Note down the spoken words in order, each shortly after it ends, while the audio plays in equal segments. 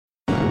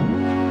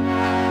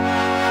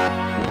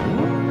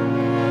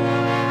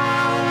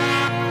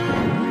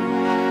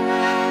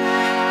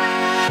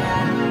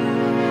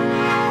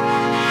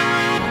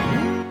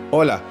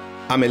Hola,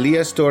 I'm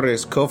Elias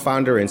Torres,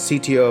 co-founder and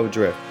CTO of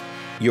Drift.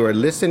 You are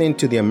listening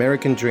to the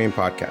American Dream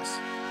podcast.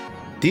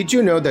 Did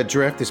you know that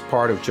Drift is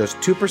part of just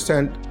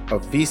 2%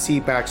 of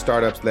VC-backed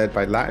startups led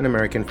by Latin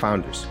American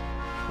founders?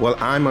 Well,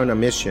 I'm on a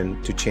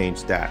mission to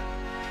change that.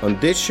 On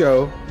this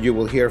show, you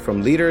will hear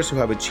from leaders who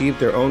have achieved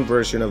their own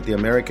version of the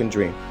American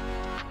Dream.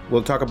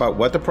 We'll talk about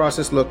what the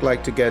process looked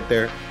like to get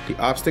there, the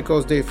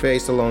obstacles they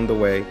faced along the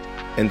way,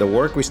 and the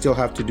work we still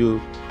have to do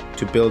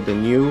to build the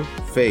new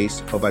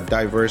face of a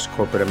diverse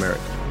corporate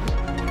America.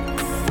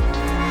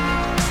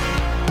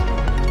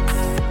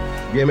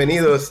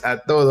 Bienvenidos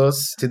a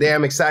todos. Today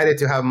I'm excited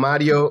to have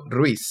Mario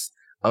Ruiz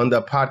on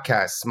the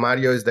podcast.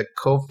 Mario is the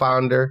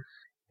co-founder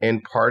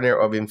and partner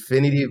of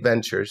Infinity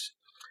Ventures,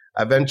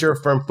 a venture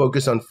firm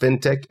focused on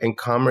fintech and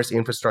commerce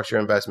infrastructure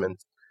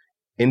investments.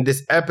 In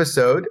this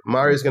episode,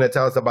 Mario is going to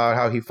tell us about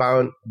how he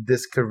found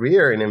this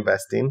career in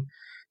investing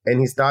and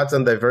his thoughts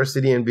on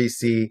diversity in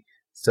VC.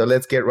 So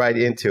let's get right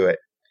into it.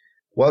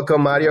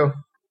 Welcome, Mario.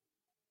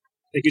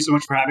 Thank you so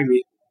much for having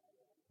me.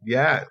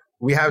 Yeah,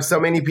 we have so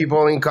many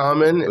people in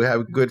common. We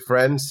have good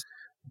friends,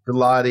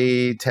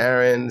 Bilotti,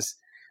 Terrence.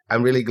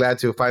 I'm really glad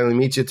to finally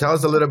meet you. Tell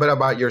us a little bit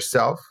about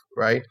yourself,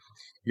 right?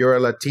 You're a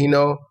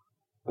Latino,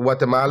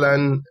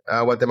 Guatemalan,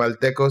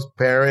 Guatemaltecos,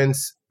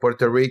 parents,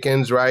 Puerto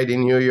Ricans, right,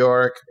 in New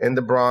York, in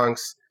the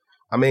Bronx.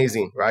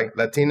 Amazing, right?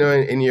 Latino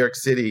in New York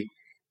City.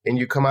 And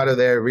you come out of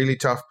there, really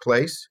tough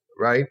place,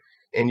 right?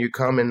 And you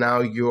come and now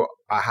you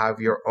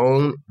have your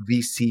own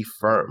VC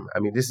firm.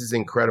 I mean, this is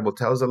incredible.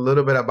 Tell us a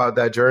little bit about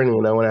that journey,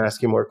 and I want to ask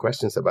you more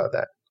questions about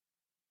that.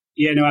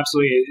 Yeah, no,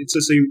 absolutely. It's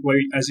just,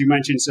 as you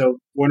mentioned, so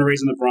born and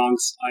raised in the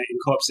Bronx, in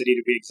Co-op City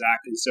to be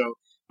exact. And so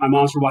my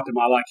mom's from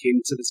Guatemala. I came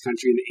to this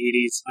country in the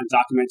 80s,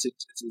 undocumented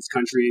to this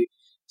country.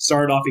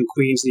 Started off in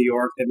Queens, New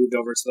York, then moved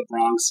over to the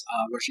Bronx,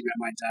 where she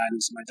met my dad. And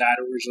so my dad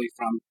originally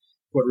from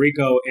Puerto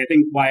Rico. And I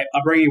think my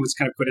upbringing was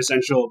kind of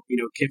quintessential,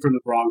 kid from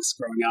the Bronx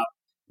growing up.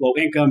 Low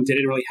income,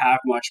 didn't really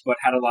have much, but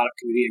had a lot of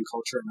community and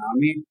culture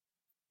around me.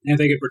 And I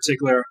think in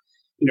particular,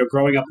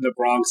 growing up in the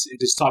Bronx,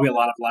 it just taught me a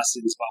lot of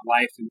lessons about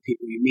life and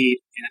people you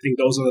meet. And I think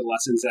those are the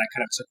lessons that I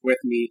kind of took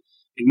with me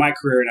in my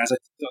career and as I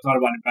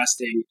thought about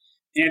investing.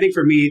 And I think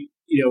for me,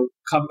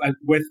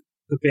 with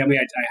the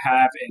family I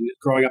have and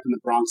growing up in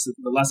the Bronx,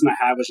 the lesson I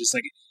have was just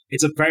like,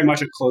 it's very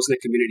much a close-knit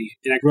community.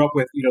 And I grew up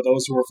with,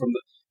 those who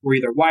were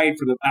either white,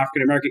 from the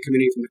African-American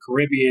community, from the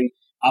Caribbean,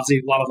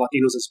 obviously a lot of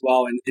Latinos as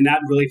well. And that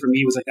really for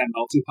me was like that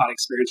melting pot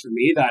experience for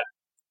me that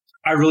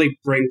I really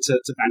bring to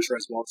venture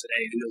as well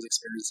today in those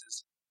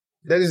experiences.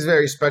 That is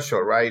very special,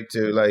 right?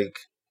 To like,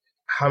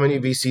 how many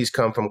VCs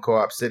come from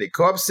Co-op City?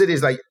 Co-op City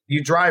is like,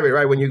 you drive it,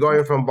 right? When you're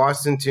going from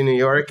Boston to New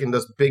York in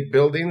those big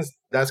buildings,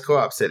 that's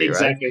Co-op City,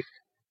 exactly. Right?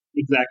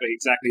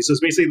 Exactly. So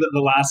it's basically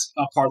the last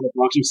part of the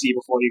Bronx you see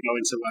before you go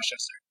into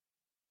Westchester.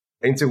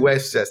 Into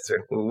Westchester,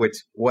 which,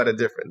 what a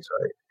difference,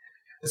 right?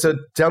 So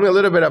tell me a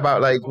little bit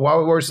about like,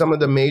 what were some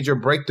of the major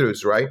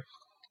breakthroughs, right?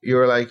 You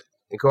were like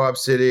in Co-op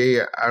City,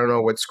 I don't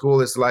know what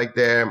school is like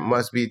there,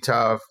 must be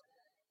tough.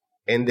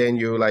 And then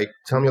you like,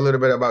 tell me a little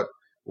bit about,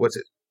 was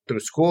it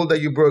through school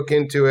that you broke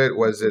into it?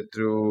 Was it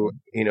through,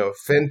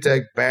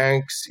 fintech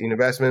banks,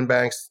 investment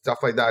banks, stuff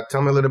like that?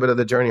 Tell me a little bit of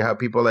the journey, how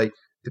people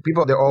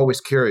they're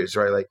always curious,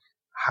 right? Like,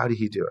 how did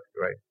he do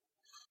it, right?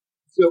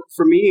 So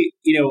for me,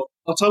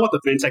 I'll talk about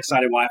the fintech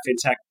side and why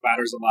fintech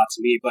matters a lot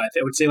to me. But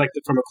I would say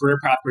from a career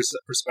path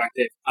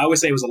perspective, I would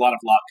say it was a lot of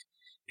luck.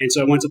 And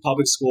so I went to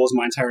public schools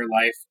my entire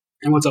life.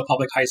 I went to a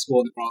public high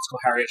school in the Bronx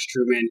called Harry S.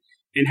 Truman.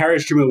 And Harry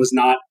S. Truman was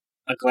not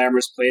a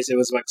glamorous place. It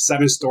was like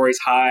 7 stories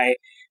high,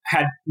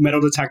 had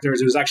metal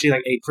detectors. It was actually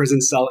like a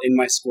prison cell in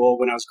my school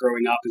when I was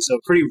growing up. And so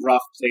a pretty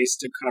rough place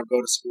to kind of go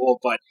to school.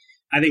 But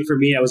I think for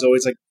me, I was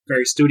always like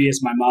very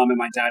studious. My mom and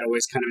my dad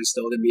always kind of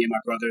instilled in me and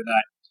my brother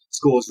that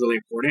school was really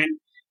important.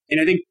 And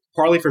I think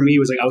partly for me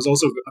was like I was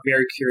also a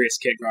very curious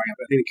kid growing up.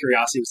 I think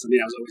curiosity was something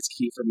that was always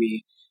key for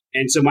me.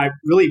 And so my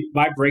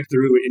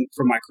breakthrough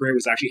from my career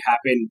was actually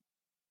happened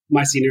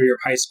my senior year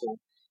of high school.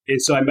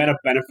 And so I met a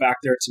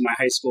benefactor to my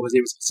high school. His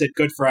name was Sid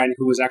Goodfriend,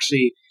 who was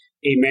actually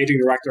a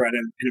managing director at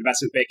an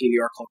investment bank in New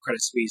York called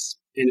Credit Suisse.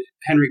 And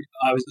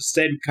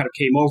Sid kind of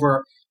came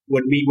over,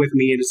 would meet with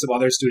me and some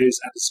other students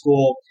at the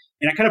school.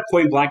 And I kind of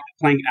point blank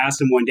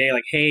asked him one day,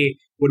 like, hey,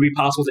 would it be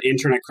possible to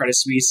intern at Credit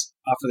Suisse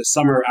for the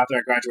summer after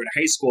I graduated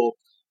high school?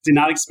 Did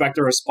not expect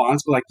a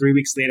response, but like 3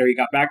 weeks later, he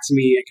got back to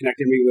me and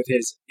connected me with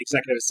his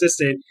executive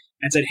assistant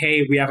and said,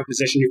 hey, we have a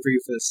position for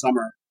you for the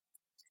summer.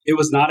 It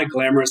was not a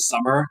glamorous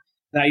summer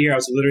that year. I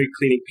was literally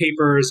cleaning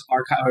papers,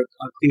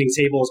 cleaning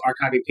tables,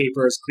 archiving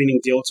papers, cleaning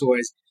deal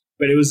toys.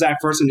 But it was that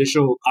first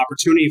initial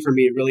opportunity for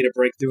me really to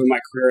break through in my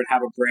career and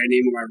have a brand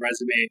name on my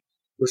resume,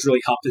 which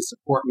really helped to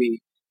support me.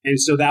 And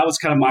so that was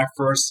kind of my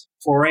first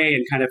foray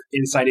and kind of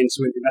insight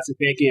into investment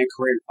banking and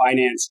career in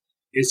finance.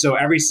 And so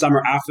every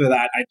summer after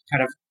that, I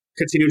kind of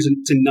continued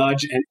to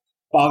nudge and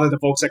bother the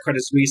folks at Credit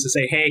Suisse to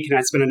say, hey, can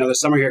I spend another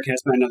summer here? Can I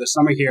spend another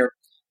summer here?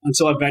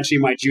 Until eventually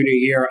my junior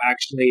year,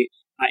 actually,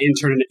 I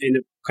interned in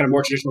a kind of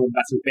more traditional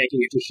investment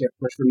banking internship,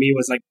 which for me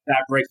was like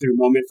that breakthrough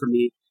moment for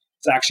me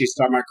to actually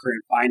start my career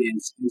in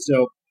finance. And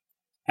so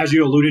as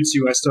you alluded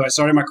to, I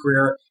started my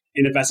career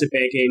in investment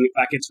banking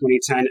back in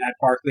 2010 at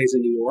Barclays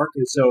in New York.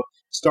 And so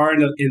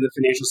started in the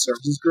financial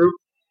services group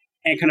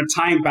and kind of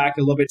tying back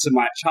a little bit to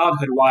my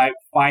childhood, why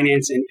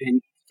finance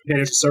and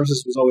financial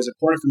services was always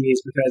important for me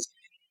is because,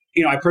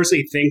 I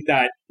personally think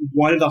that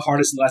one of the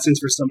hardest lessons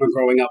for someone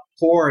growing up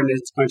poor in this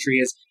country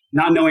is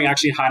not knowing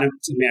actually how to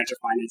manage their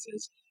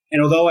finances.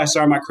 And although I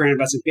started my career in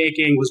investment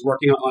banking, was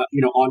working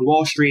on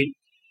Wall Street,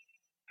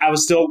 I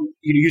was still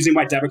using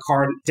my debit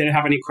card, didn't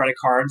have any credit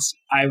cards.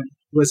 I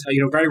was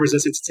very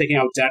resistant to taking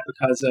out debt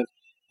because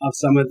of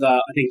some of the,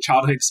 I think,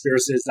 childhood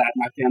experiences that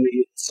my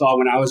family saw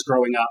when I was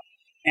growing up.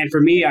 And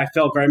for me, I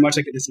felt very much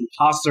like this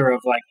imposter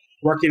of like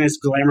working in this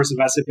glamorous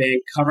investment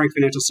bank, covering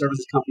financial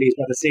services companies,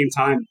 but at the same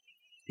time,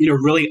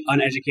 really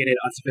uneducated,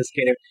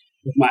 unsophisticated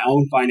with my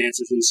own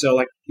finances. And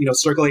so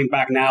circling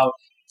back now,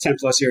 10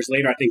 plus years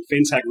later, I think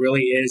fintech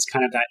really is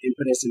kind of that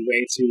impetus and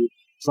way to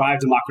drive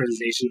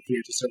democratization of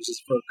financial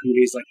services for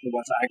communities like the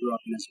ones that I grew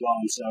up in as well.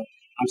 And so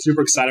I'm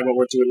super excited what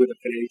we're doing with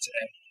Affinity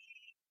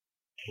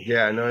today.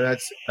 Yeah, no,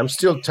 I'm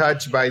still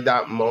touched by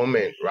that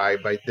moment,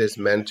 right? By this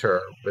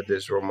mentor, by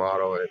this role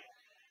model.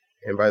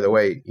 And by the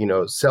way,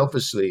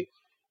 selfishly,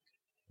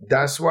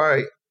 that's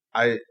why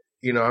I'm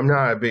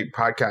not a big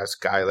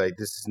podcast guy. Like,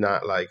 this is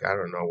not like, I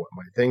don't know what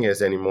my thing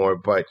is anymore,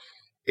 but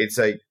it's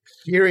like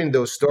hearing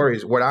those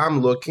stories. What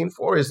I'm looking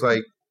for is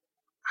like,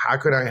 how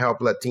can I help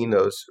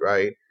Latinos,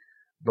 right?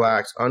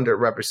 Blacks,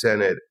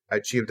 underrepresented,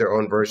 achieve their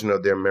own version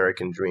of their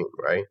American dream,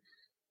 right?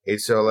 And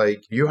so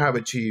like you have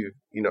achieved,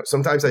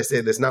 sometimes I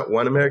say there's not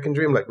one American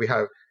dream. Like we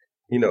have,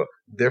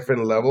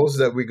 different levels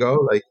that we go.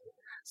 Like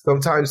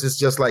sometimes it's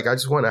just like, I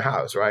just want a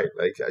house, right?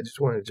 Like I just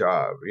want a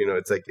job.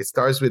 It's like it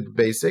starts with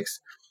basics.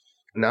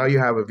 Now you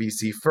have a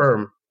VC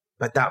firm,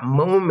 but that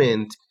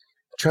moment,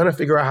 trying to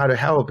figure out how to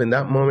help in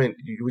that moment,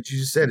 what you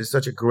just said is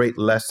such a great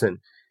lesson.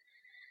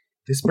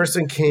 This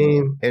person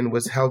came and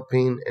was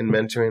helping and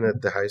mentoring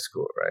at the high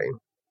school, right?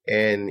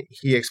 And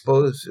he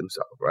exposed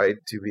himself, right?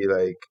 To be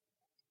like,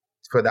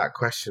 for that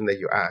question that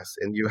you asked.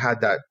 And you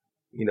had that,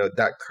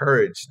 that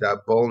courage, that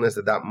boldness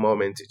at that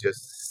moment to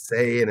just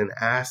say it and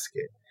ask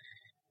it,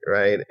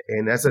 right?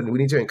 And that's what we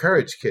need to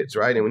encourage kids,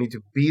 right? And we need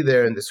to be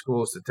there in the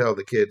schools to tell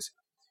the kids,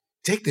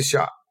 take the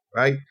shot,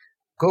 right?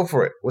 Go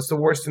for it. What's the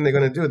worst thing they're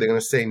going to do? They're going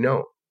to say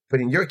no. But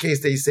in your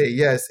case, they say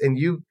yes. And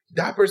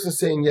that person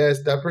saying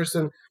yes, that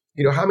person,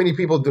 how many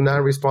people do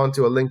not respond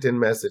to a LinkedIn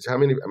message? How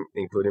many,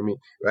 including me,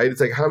 right? It's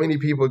like, how many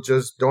people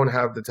just don't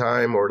have the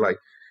time, or like,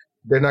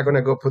 they're not going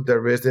to go put their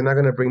risk. They're not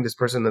going to bring this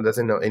person that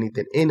doesn't know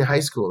anything in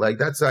high school.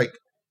 That's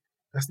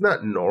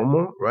not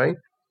normal, right?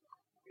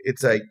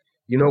 It's like,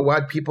 you know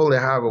what? People that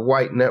have a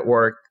white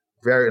network,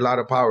 a lot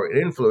of power and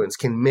influence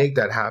can make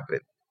that happen.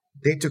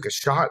 They took a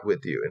shot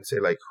with you and say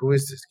like, who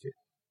is this kid?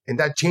 And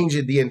that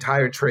changes the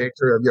entire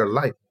trajectory of your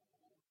life.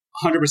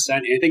 100%.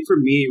 And I think for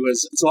me,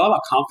 it's a lot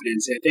about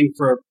confidence. And I think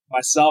for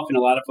myself and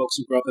a lot of folks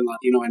who grew up in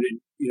Latino and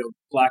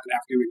Black and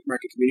African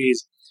American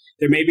communities,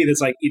 there may be this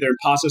like either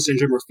imposter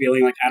syndrome or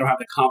feeling like I don't have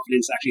the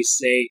confidence to actually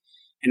say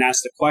and ask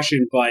the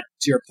question. But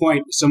to your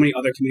point, so many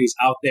other communities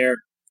out there,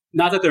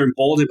 not that they're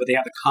emboldened, but they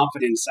have the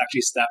confidence to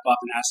actually step up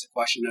and ask the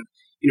question of,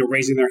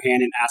 raising their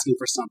hand and asking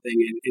for something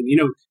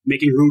and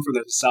making room for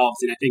themselves.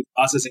 And I think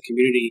us as a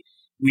community,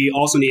 we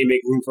also need to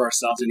make room for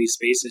ourselves in these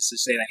spaces to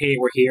say that, hey,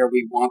 we're here,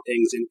 we want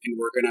things, and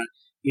we're going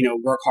to,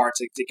 work hard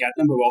to get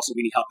them, but also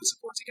we need help and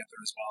support to get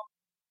there as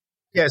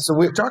well. Yeah, so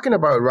we're talking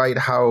about, right,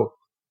 how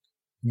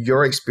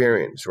your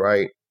experience,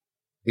 right,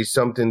 is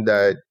something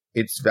that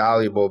it's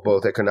valuable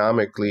both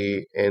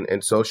economically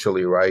and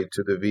socially, right,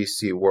 to the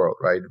VC world,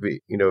 right?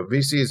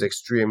 VC is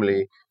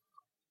extremely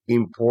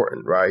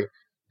important, right?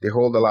 They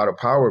hold a lot of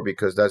power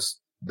because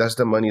that's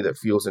the money that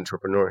fuels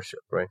entrepreneurship,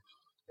 right?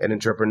 And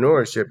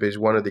entrepreneurship is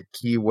one of the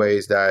key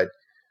ways that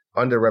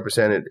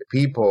underrepresented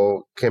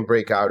people can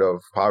break out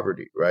of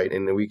poverty, right?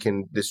 And we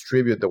can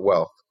distribute the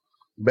wealth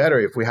better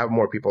if we have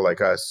more people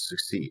like us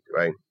succeed,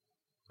 right?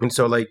 And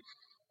so like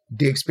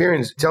the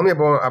experience, tell me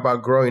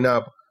about growing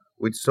up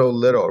with so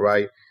little,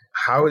 right?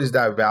 How is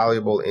that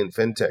valuable in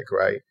fintech,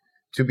 right?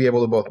 To be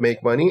able to both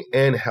make money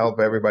and help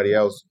everybody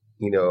else,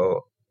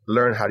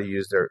 learn how to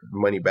use their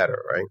money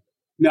better, right?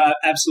 No,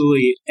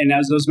 absolutely. And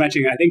as I was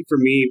mentioning, I think for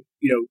me,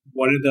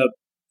 one of the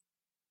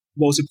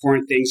most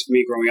important things for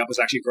me growing up was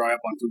actually growing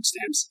up on food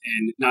stamps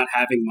and not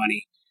having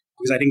money,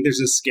 because I think there's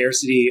a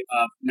scarcity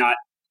of not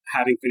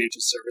having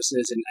financial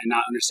services and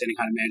not understanding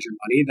how to manage your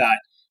money that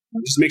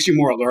just makes you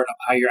more alert of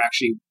how you're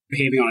actually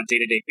behaving on a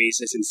day-to-day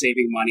basis and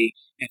saving money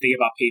and think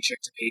about paycheck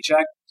to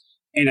paycheck.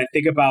 And I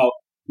think about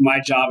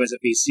my job as a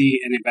VC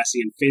and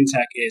investing in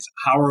fintech is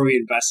how are we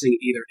investing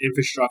either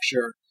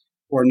infrastructure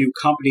or new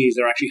companies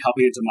that are actually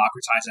helping to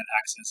democratize that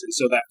access. And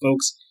so that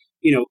folks,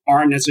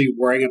 aren't necessarily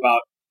worrying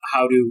about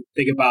how to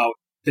think about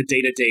the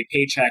day-to-day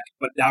paycheck,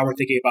 but now we're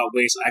thinking about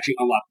ways to actually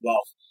unlock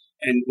wealth.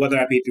 And whether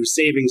that be through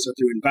savings or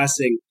through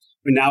investing,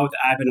 but now with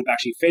the advent of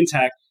actually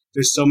fintech,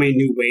 there's so many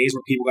new ways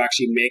where people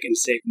actually make and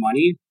save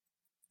money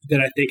that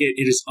I think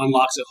it just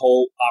unlocks a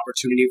whole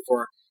opportunity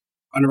for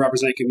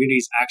underrepresented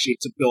communities actually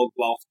to build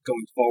wealth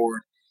going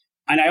forward.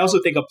 And I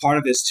also think a part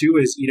of this too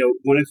is,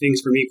 one of the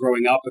things for me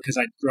growing up, because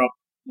I grew up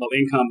low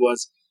income,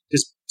 was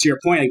just to your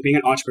point, like being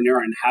an entrepreneur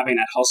and having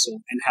that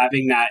hustle and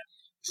having that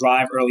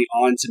drive early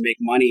on to make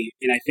money.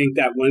 And I think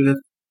that one of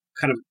the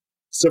kind of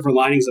silver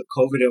linings of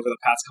COVID over the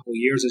past couple of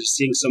years is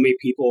seeing so many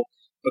people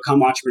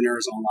become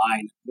entrepreneurs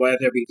online, whether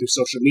it be through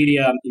social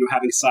media,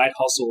 having side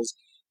hustles.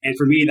 And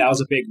for me, that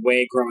was a big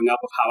way growing up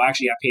of how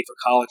actually I paid for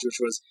college, which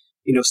was,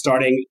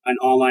 starting an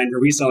online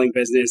reselling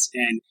business.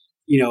 And,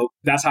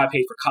 that's how I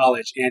paid for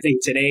college. And I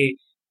think today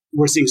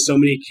we're seeing so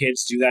many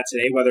kids do that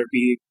today, whether it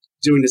be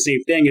doing the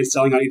same thing and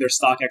selling on either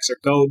StockX or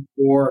Go,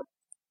 or,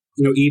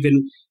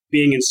 even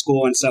being in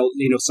school and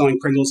selling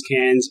Pringles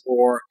cans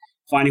or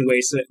finding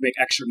ways to make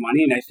extra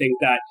money. And I think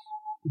that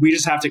we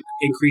just have to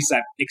increase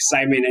that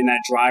excitement and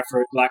that drive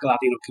for Black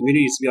Latino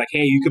communities to be like,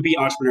 hey, you could be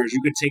entrepreneurs.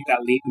 You could take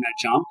that leap and that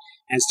jump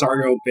and start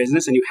your own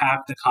business, and you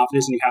have the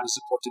confidence and you have the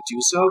support to do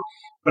so.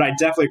 But I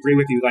definitely agree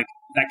with you. Like,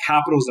 that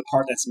capital is the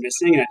part that's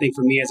missing. And I think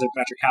for me as a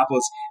venture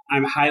capitalist,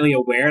 I'm highly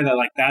aware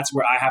that that's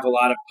where I have a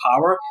lot of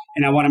power.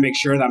 And I want to make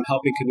sure that I'm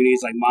helping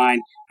communities like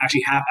mine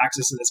actually have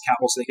access to this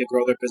capital so they can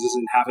grow their business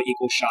and have an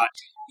equal shot,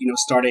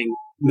 starting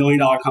 $1 million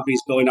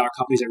companies, $1 billion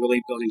companies, and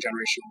really building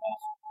generational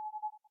wealth.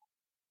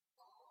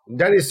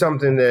 That is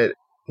something that,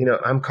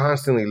 I'm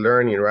constantly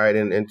learning, right?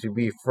 And to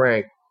be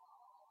frank,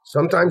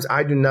 sometimes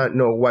I do not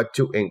know what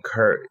to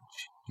encourage.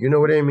 You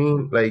know what I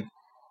mean? Like,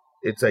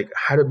 it's like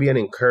how to be an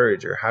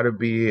encourager, how to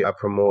be a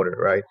promoter,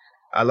 right?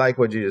 I like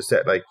what you just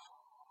said. Like,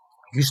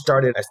 you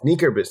started a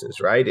sneaker business,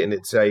 right? And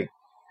it's like,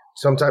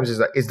 sometimes it's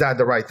like, is that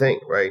the right thing,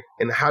 right?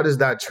 And how does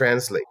that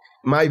translate?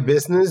 My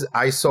business,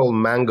 I sold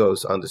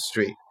mangoes on the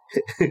street.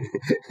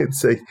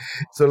 It's like,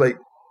 so like,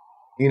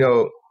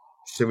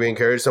 should we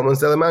encourage someone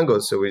selling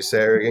mangoes? So we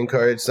say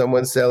encourage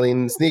someone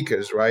selling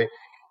sneakers, right?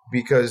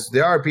 Because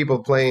there are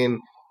people playing,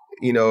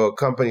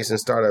 companies and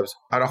startups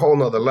at a whole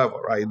nother level,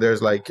 right?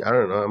 There's like, I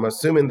don't know, I'm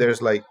assuming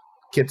there's like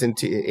kids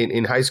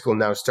in high school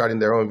now starting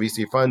their own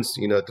VC funds,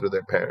 through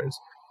their parents.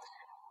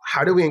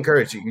 How do we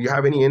encourage you? You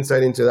have any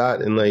insight into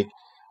that and like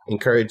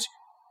encourage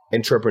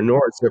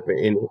entrepreneurship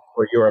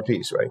for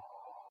Europeans, right?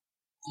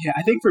 Yeah,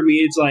 I think for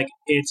me,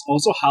 it's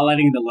also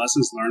highlighting the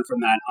lessons learned from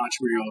that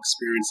entrepreneurial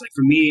experience. Like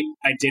for me,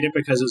 I did it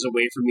because it was a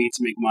way for me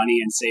to make money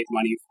and save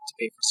money to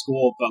pay for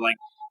school. But like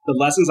the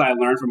lessons I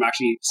learned from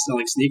actually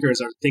selling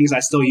sneakers are things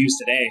I still use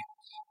today.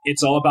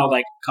 It's all about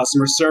like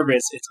customer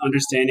service. It's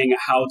understanding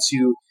how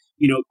to,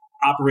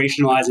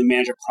 operationalize and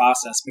manage a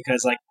process,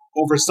 because like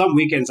over some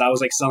weekends, I was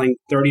like selling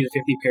 30 to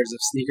 50 pairs of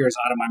sneakers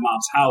out of my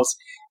mom's house.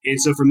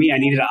 And so for me, I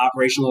needed to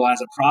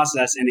operationalize a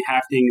process and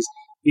have things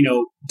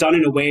done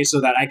in a way so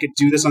that I could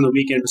do this on the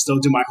weekend, but still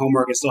do my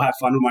homework and still have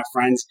fun with my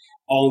friends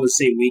all in the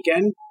same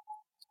weekend.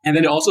 And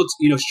then it also,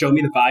 showed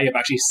me the value of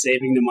actually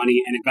saving the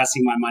money and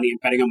investing my money and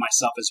betting on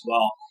myself as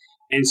well.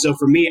 And so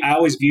for me, I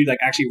always viewed like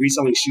actually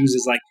reselling shoes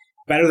as like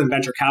better than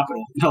venture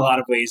capital in a lot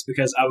of ways,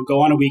 because I would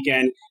go on a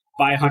weekend,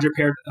 buy $100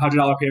 pair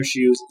of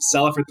shoes,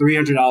 sell it for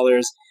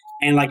 $300.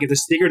 And like if the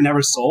sneaker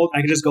never sold,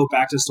 I could just go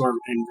back to the store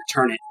and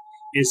return it.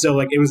 And so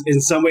like it was in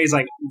some ways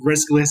like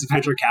riskless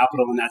venture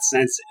capital in that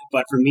sense.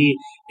 But for me,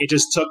 it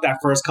just took that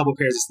first couple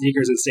pairs of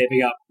sneakers and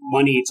saving up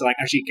money to like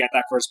actually get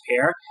that first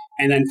pair.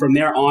 And then from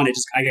there on,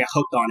 I got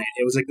hooked on it.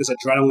 It was like this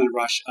adrenaline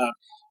rush of,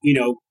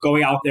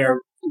 going out there,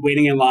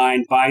 waiting in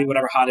line, buying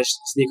whatever hottest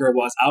sneaker it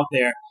was out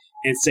there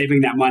and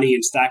saving that money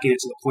and stacking it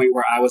to the point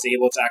where I was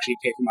able to actually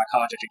pay for my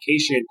college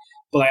education.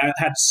 But like, I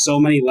had so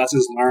many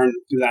lessons learned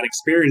through that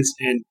experience.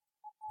 And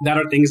that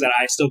are things that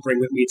I still bring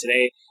with me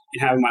today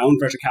in having my own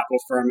venture capital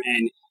firm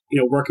and,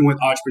 working with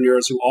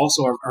entrepreneurs who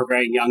also are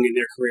very young in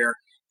their career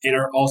and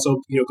are also,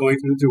 going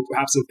through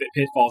perhaps some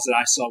pitfalls that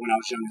I saw when I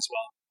was young as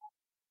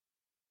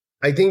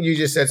well. I think you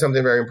just said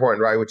something very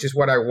important, right? Which is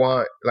what I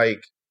want. Like,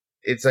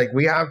 it's like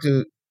we have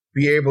to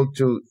be able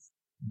to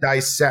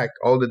dissect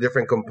all the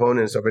different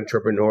components of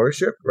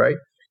entrepreneurship, right?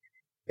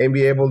 And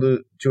be able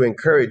to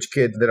encourage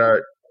kids that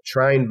are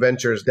trying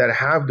ventures that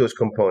have those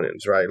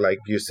components, right? Like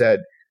you said,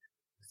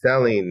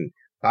 selling,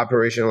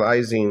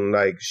 operationalizing,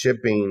 like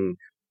shipping,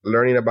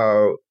 learning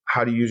about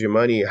how to use your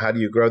money, how do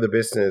you grow the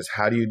business,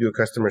 how do you do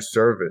customer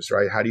service,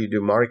 right? How do you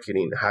do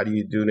marketing, how do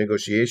you do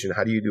negotiation,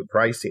 how do you do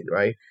pricing,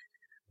 right?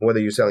 Whether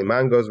you're selling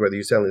mangoes, whether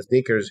you're selling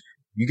sneakers,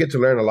 you get to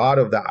learn a lot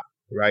of that,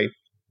 right?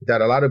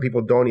 That a lot of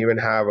people don't even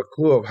have a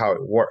clue of how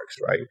it works,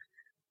 right?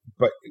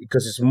 But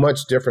because it's much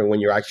different when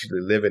you're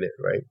actually living it,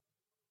 right?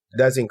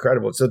 That's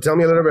incredible. So tell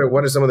me a little bit,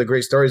 what are some of the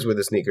great stories with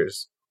the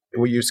sneakers?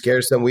 Were you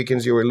scared some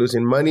weekends you were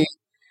losing money?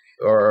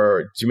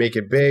 Or to make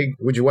it big?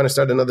 Would you want to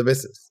start another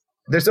business?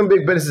 There's some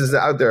big businesses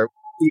out there.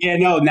 Yeah,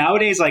 no,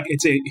 nowadays, like,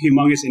 it's a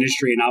humongous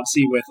industry. And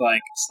obviously with,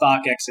 like,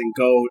 StockX and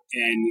Goat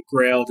and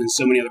Grailed and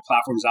so many other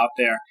platforms out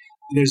there,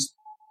 there's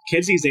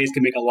kids these days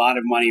can make a lot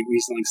of money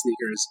reselling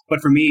sneakers.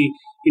 But for me,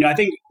 I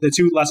think the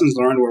two lessons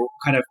learned were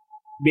kind of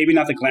maybe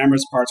not the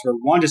glamorous parts, were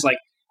one, just like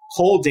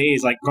whole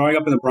days, like growing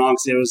up in the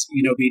Bronx, it was,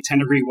 be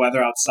 10-degree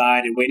weather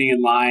outside and waiting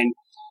in line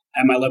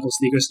at my local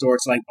sneaker store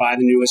to like buy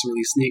the newest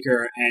release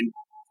sneaker. And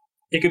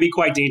it could be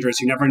quite dangerous.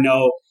 You never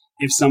know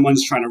if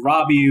someone's trying to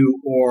rob you,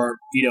 or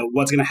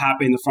what's going to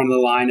happen in the front of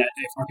the line, if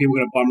are people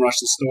going to bum rush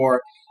the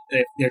store,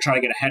 if they're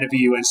trying to get ahead of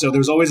you. And so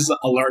there's always this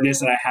alertness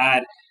that I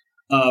had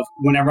of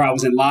whenever I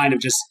was in line of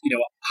just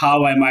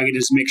how am I going to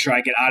just make sure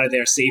I get out of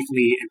there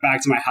safely and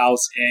back to my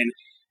house, and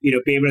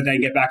be able to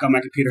then get back on my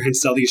computer and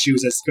sell these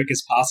shoes as quick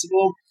as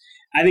possible.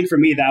 I think for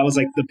me, that was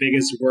like the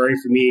biggest worry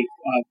for me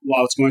while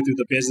I was going through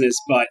the business.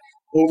 But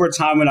over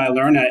time, when I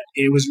learned that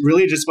it was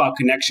really just about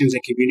connections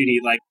and community.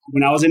 Like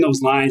when I was in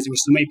those lines, there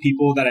were so many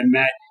people that I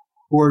met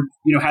who were,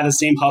 had the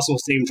same hustle,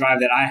 same drive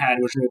that I had,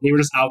 which they were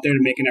just out there to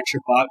make an extra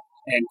buck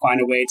and find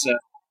a way to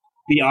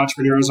be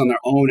entrepreneurs on their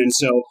own. And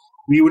so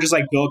we would just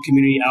like build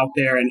community out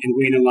there and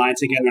wait in line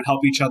together and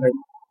help each other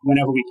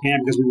whenever we can,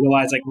 because we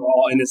realize like we're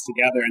all in this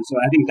together. And so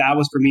I think that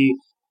was, for me,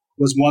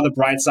 was one of the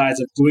bright sides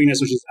of doing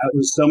this, which is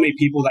there's so many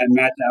people that I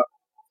met that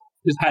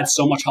just had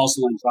so much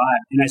hustle and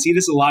drive. And I see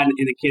this a lot in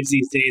the kids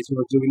these days who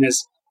are doing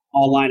this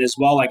online as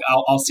well. Like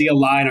I'll see a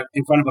line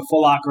in front of a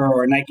Foot Locker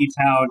or a Nike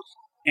Town,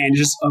 and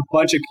just a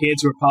bunch of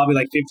kids who are probably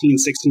like 15,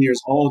 16 years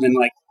old. And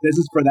like this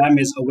is for them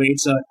is a way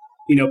to,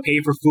 pay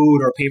for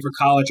food or pay for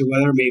college or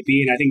whatever it may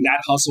be. And I think that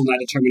hustle and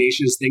that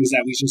determination is things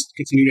that we should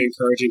continue to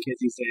encourage in kids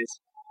these days.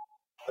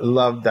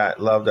 Love that.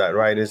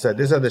 Right. Is that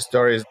these are the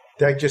stories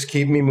that just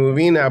keep me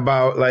moving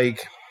about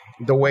like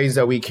the ways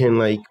that we can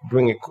like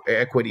bring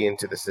equity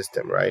into the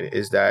system, right?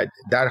 Is that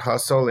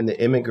hustle and the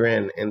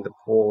immigrant and the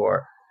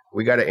poor,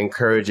 we got to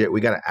encourage it.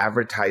 We got to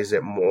advertise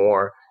it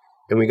more.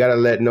 And we got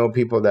to know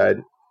people that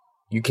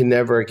you can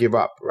never give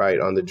up, right,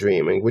 on the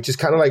dream. And which is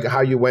kind of like how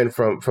you went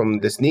from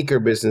the sneaker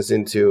business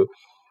into,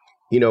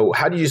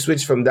 how do you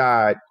switch from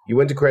that? You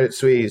went to Credit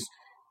Suisse,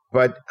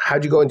 but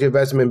how'd you go into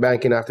investment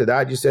banking after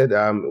that? You said,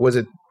 I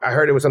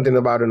heard it was something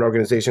about an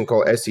organization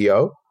called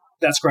SEO.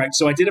 That's correct.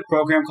 So I did a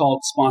program called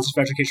Sponsors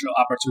for Educational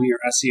Opportunity, or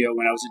SEO,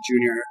 when I was a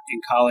junior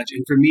in college.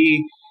 And for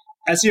me,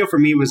 SEO for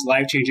me was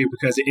life-changing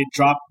because it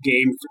dropped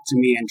game to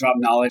me and dropped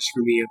knowledge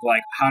for me of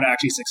like how to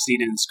actually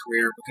succeed in this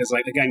career. Because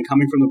like, again,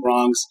 coming from the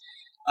Bronx,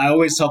 I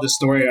always tell this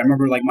story. I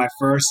remember like my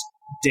first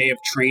day of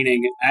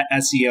training at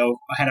SEO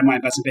ahead of my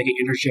investment banking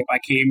internship. I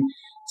came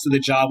to the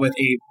job with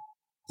a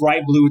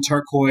bright blue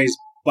turquoise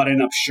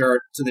button-up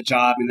shirt to the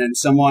job. And then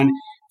someone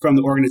from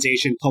the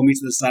organization pulled me to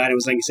the side and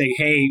was like saying,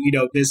 hey,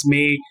 this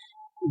may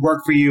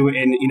work for you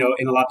in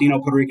a Latino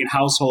Puerto Rican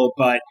household,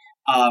 but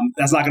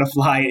that's not going to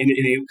fly in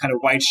a kind of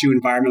white shoe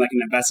environment like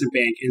an investment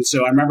bank. And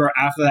so I remember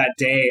after that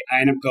day,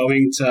 I ended up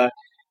going to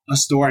a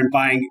store and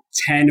buying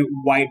 10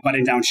 white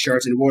button-down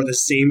shirts and wore the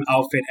same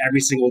outfit every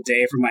single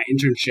day for my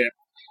internship.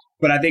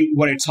 But I think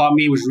what it taught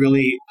me was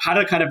really how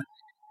to kind of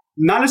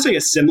not necessarily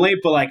assimilate,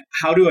 but like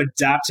how to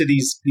adapt to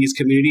these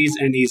communities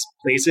and these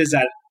places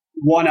that,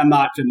 one, I'm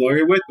not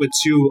familiar with, but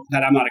two,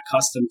 that I'm not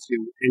accustomed to.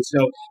 And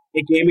so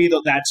it gave me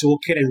that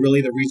toolkit and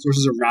really the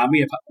resources around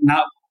me of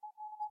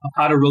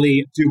how to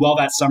really do well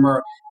that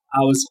summer. I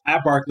was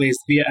at Barclays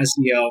via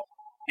SEO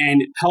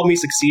and helped me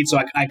succeed. So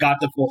I got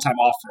the full-time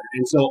offer.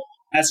 And so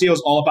SEO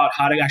is all about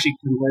how to actually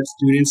convert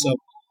students of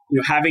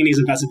having these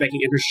investment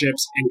banking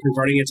internships and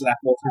converting it to that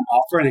full-time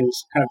offer, and then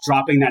just kind of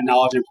dropping that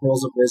knowledge and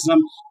pearls of wisdom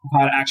of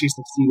how to actually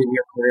succeed in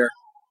your career.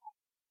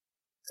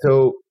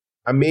 So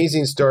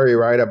amazing story,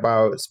 right?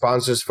 About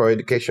Sponsors for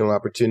Educational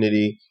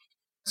Opportunity,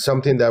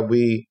 something that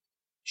we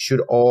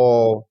should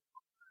all,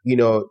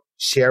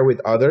 share with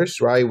others,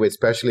 right?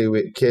 Especially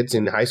with kids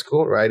in high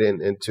school, right?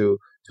 And to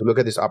look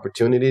at these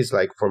opportunities.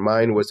 Like for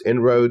mine was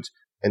Inroads,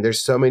 and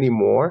there's so many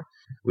more.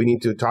 We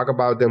need to talk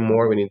about them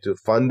more. We need to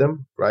fund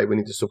them, right? We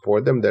need to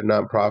support them. They're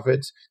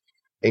nonprofits,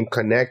 and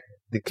connect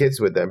the kids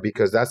with them,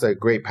 because that's a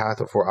great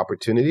path for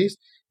opportunities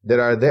that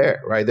are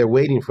there, right? They're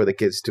waiting for the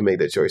kids to make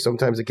that choice.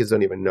 Sometimes the kids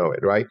don't even know it,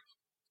 right?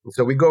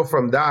 So we go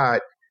from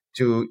that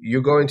to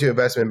you go into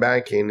investment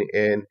banking,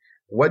 and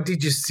what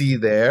did you see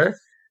there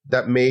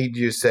that made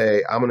you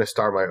say, I'm going to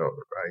start my own,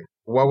 right?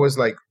 What was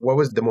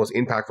the most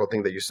impactful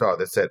thing that you saw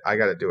that said, I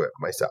got to do it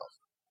myself?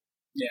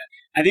 Yeah.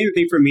 I think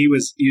the thing for me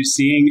was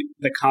seeing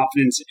the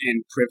confidence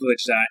and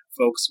privilege that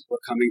folks were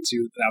coming to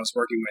that I was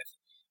working with.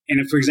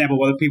 And for example,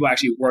 one of the people I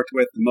actually worked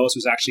with the most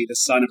was actually the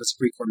son of a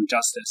Supreme Court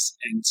justice.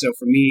 And so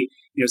for me,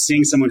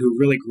 seeing someone who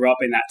really grew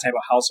up in that type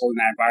of household, in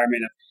that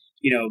environment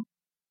of,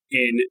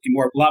 in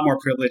a lot more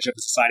privilege of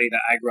the society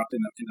that I grew up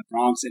in the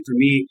Bronx. And for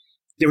me,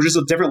 there was just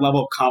a different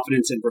level of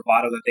confidence and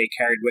bravado that they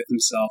carried with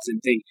themselves, and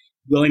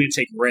willing to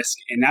take risk.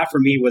 And that for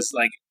me was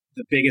like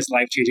the biggest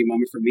life-changing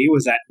moment for me,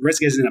 was that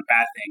risk isn't a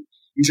bad thing.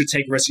 You should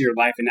take risks in your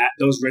life, and that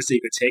those risks that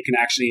you could take can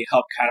actually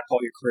help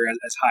catapult your career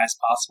as high as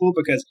possible.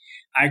 Because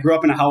I grew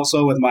up in a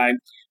household with my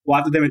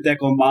Wata de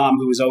Meteco mom,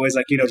 who was always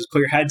like, just put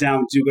your head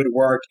down, do good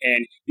work,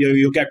 and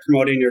you'll get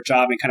promoted in your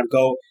job and kind of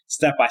go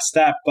step by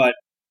step. But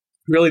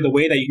really, the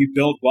way that you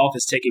build wealth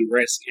is taking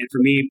risk. And for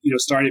me,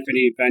 starting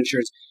Infinity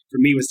Ventures, for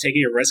me, was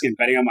taking a risk and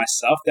betting on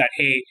myself that,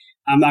 hey,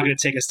 I'm not going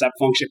to take a step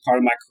function part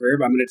of my career,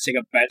 but I'm going to take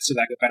a bet so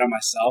that I could bet on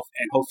myself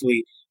and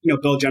hopefully,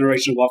 build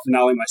generational wealth for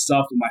not only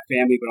myself and my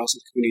family, but also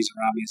the communities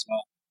around me as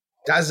well.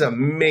 That's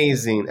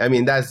amazing. I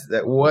mean,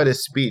 what a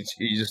speech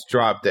you just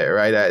dropped there,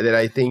 right? That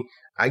I think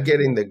I'm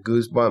getting the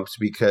goosebumps,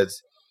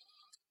 because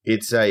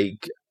It's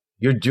like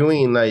you're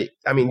doing like,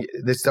 I mean,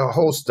 there's a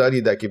whole study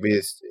that could be,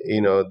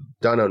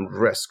 done on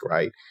risk,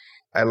 right?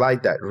 I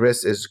like that.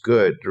 Risk is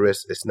good.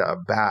 Risk is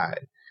not bad.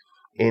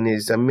 And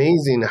it's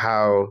amazing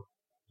how,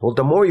 well,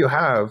 the more you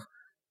have,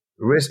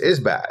 risk is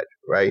bad,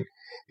 right?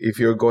 If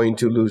you're going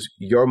to lose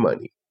your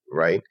money,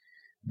 right?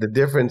 The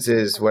difference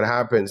is what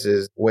happens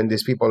is when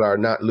these people are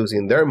not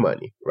losing their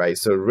money, right?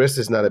 So risk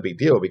is not a big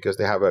deal because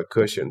they have a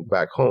cushion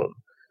back home.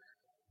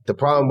 The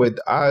problem with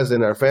us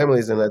and our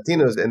families and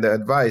Latinos and the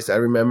advice, I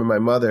remember my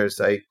mother's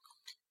like,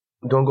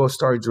 don't go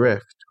start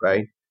drift,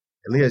 right?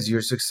 Elias,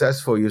 you're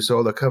successful. You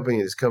sold a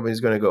company. This company is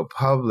going to go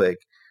public.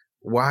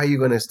 Why are you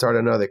going to start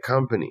another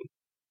company?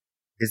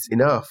 It's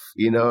enough,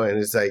 And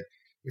it's like,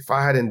 if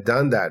I hadn't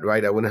done that,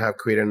 right, I wouldn't have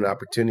created an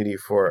opportunity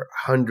for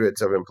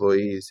hundreds of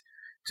employees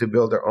to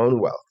build their own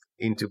wealth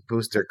and to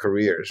boost their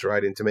careers,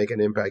 right, and to make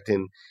an impact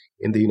in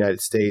the United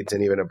States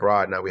and even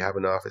abroad. Now we have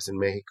an office in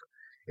Mexico.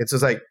 It's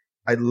just like,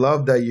 I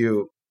love that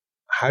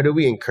how do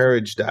we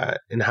encourage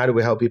that? And how do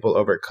we help people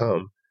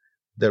overcome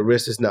that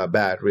risk is not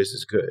bad, risk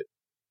is good?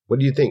 What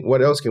do you think?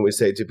 What else can we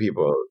say to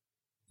people?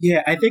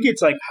 Yeah, I think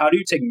it's like, how do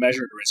you take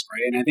measured risk,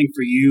 right? And I think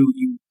for you,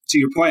 to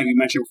your point, you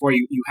mentioned before,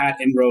 you had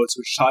inroads,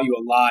 which taught you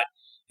a lot.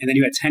 And then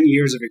you had 10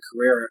 years of your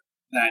career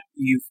that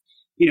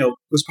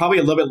was probably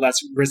a little bit less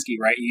risky,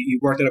 right? You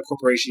worked at a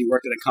corporation, you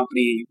worked at a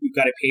company, you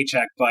got a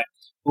paycheck, but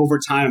over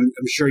time,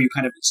 I'm sure you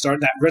kind of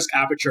that risk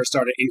aperture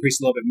started to increase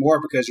a little bit more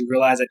because you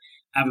realize that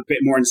I have a bit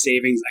more in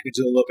savings, I could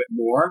do a little bit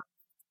more.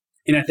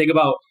 And I think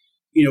about,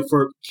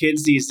 for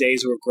kids these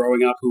days who are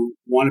growing up who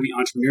want to be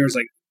entrepreneurs,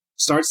 like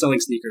start selling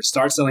sneakers,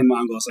 start selling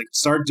mangos, like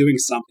start doing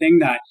something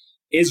that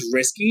is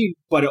risky,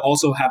 but it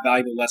also have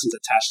valuable lessons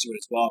attached to it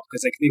as well.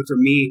 Because I think for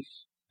me,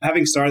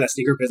 having started that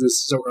sneaker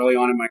business so early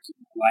on in my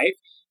life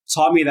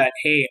taught me that,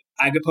 hey,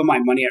 I could put my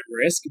money at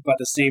risk, but at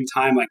the same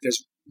time, like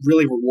there's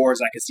really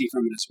rewards I could see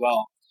from it as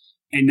well.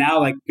 And now,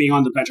 like being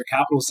on the venture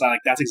capital side, like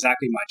that's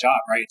exactly my job,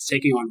 right? It's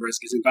taking on risk,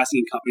 it's investing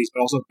in companies,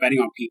 but also betting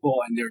on people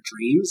and their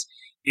dreams.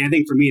 And I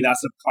think for me,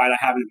 that's the pride I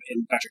have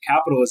in venture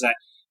capital is that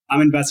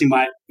I'm investing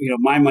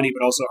my money,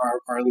 but also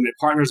our limited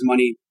partners'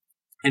 money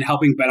and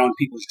helping bet on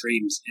people's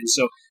dreams. And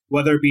so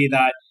whether it be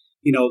that,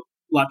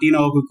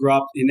 Latino who grew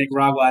up in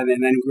Nicaragua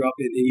and then grew up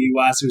in the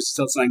U.S. who's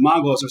still selling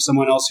mangos, or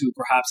someone else who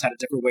perhaps had a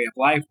different way of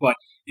life, but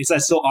it's that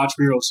still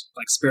entrepreneurial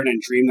like spirit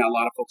and dream that a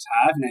lot of folks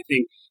have. And I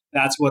think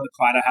that's what the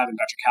pride I have in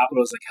venture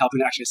capital is, like helping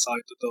to actually sell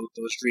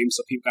those dreams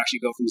so people can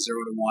actually go from 0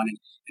 to 1 and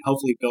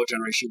hopefully build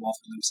generational wealth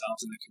for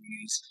themselves and their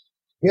communities.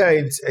 Yeah,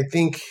 I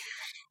think,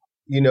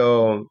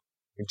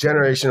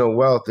 generational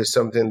wealth is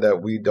something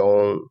that we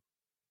don't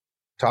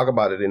talk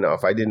about it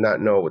enough. I did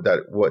not know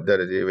that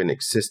it even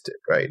existed,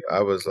 right?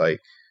 I was like,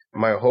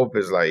 my hope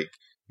is like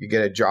you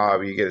get a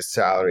job, you get a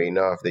salary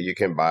enough that you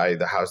can buy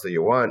the house that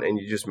you want and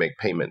you just make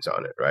payments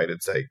on it, right?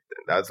 It's like,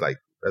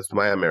 that's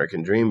my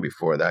American dream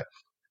before that.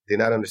 Did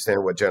not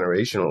understand what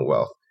generational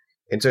wealth.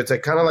 And so it's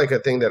like kind of like a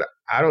thing that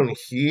I don't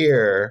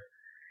hear,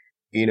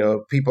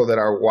 people that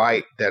are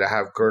white that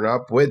have grown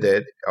up with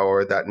it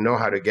or that know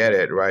how to get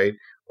it, right?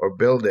 Or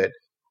build it.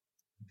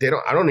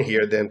 I don't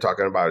hear them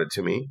talking about it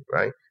to me,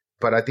 right?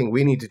 But I think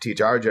we need to teach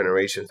our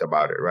generations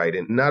about it, right?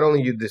 And not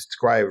only you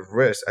describe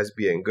risk as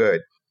being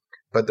good,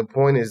 but the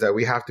point is that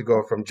we have to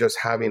go from just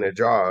having a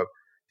job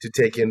to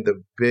taking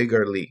the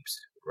bigger leaps,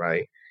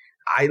 right?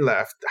 I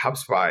left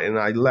HubSpot and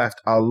I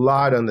left a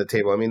lot on the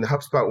table. I mean, the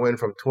HubSpot went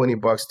from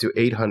 $20 to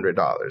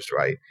 $800,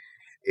 right?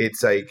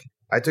 It's like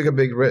I took a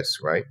big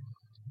risk, right?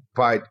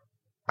 But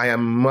I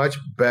am much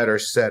better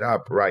set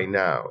up right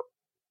now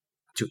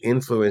to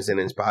influence and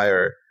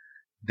inspire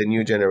the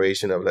new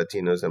generation of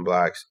Latinos and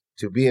Blacks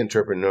to be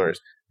entrepreneurs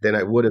than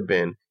I would have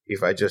been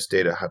if I just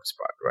stayed at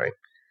HubSpot, right?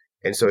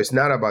 And so it's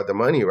not about the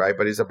money, right?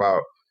 But it's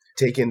about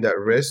taking that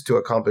risk to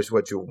accomplish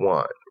what you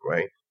want,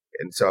 right?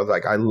 And so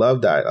I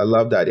love that. I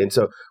love that. And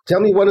so tell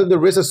me one of the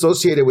risks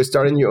associated with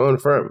starting your own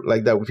firm,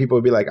 like that people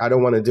would be like, I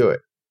don't want to do it.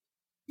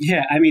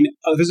 Yeah, I mean,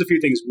 there's a few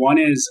things. One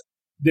is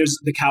there's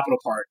the capital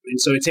part. And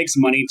so it takes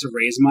money to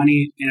raise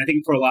money. And I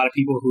think for a lot of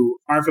people who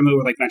aren't familiar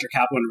with like venture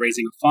capital and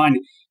raising a fund,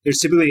 there's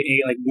typically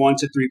 1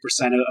 to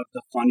 3% of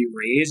the fund you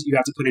raise, you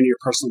have to put in your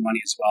personal money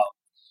as well.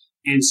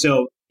 And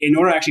so in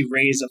order to actually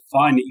raise a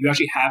fund, you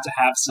actually have to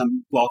have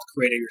some wealth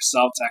created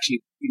yourself to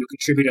actually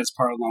contribute as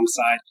part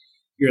alongside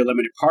your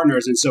limited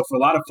partners. And so for a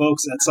lot of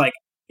folks, that's like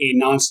a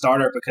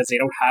non-starter because they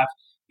don't have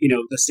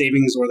the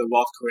savings or the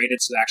wealth created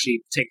to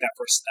actually take that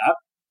first step,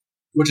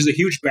 which is a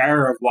huge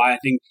barrier of why I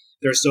think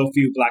there are so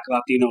few Black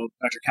Latino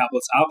venture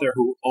capitalists out there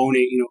who own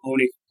a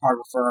part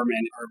of a firm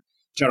and are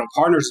general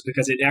partners,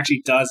 because it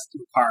actually does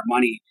require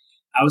money.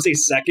 I would say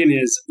second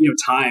is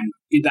time.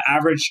 The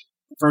average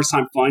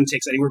first-time fund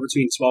takes anywhere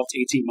between 12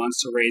 to 18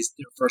 months to raise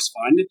their first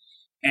fund.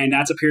 And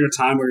that's a period of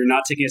time where you're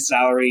not taking a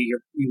salary,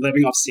 you're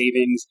living off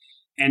savings.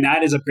 And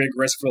that is a big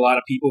risk for a lot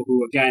of people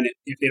who, again,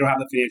 if they don't have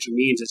the financial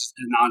means, it's just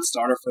a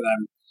non-starter for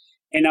them.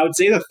 And I would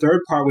say the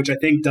third part, which I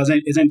think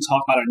isn't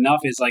talked about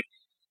enough, is like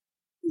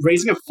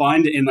raising a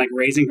fund and like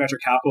raising venture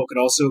capital could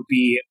also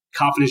be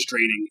confidence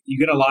draining. You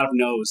get a lot of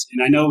no's.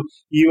 And I know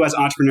you as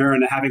an entrepreneur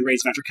and having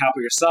raised venture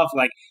capital yourself,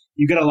 like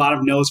you get a lot of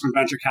no's from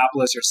venture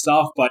capitalists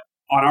yourself. But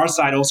on our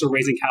side, also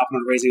raising capital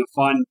and raising a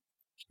fund,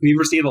 we've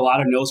received a lot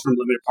of no's from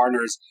limited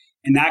partners.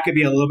 And that could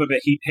be a little bit of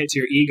a hit to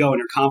your ego and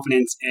your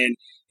confidence. And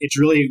it's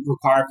really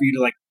required for you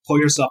to like pull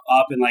yourself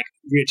up and like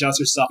readjust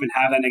yourself and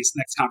have that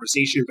next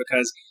conversation,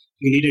 because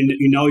you need to,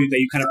 you know, that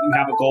you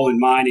have a goal in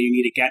mind and you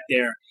need to get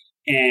there.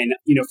 And,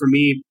 you know, for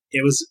me,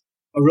 it was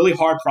a really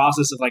hard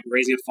process of like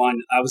raising a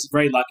fund. I was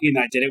very lucky and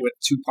I did it with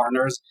two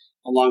partners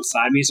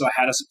alongside me. So I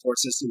had a support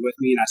system with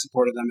me and I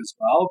supported them as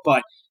well.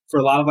 But for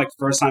a lot of like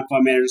first time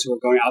fund managers who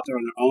are going out there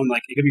on their own,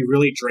 like it could be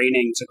really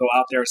draining to go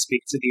out there and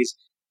speak to these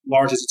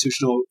large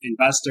institutional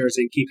investors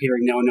and keep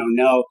hearing no, no,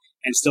 no,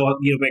 and still,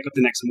 you know, wake up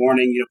the next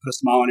morning, you know, put a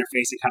smile on your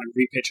face and kind of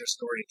repitch your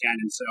story again.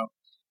 And so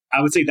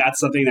I would say that's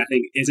something that I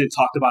think isn't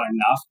talked about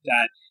enough,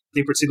 that I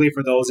think particularly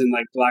for those in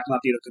like Black and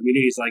Latino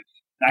communities, like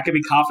that could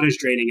be confidence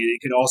draining, and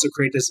it could also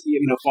create this, you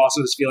know,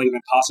 foster this feeling of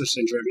imposter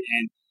syndrome.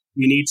 And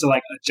you need to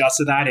like adjust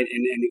to that and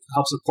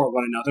help support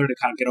one another to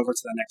kind of get over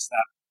to the next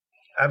step.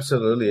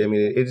 Absolutely. I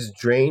mean, it's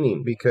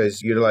draining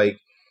because you're like,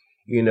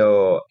 you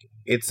know,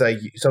 it's like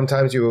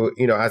sometimes you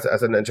know, as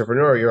an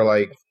entrepreneur, you're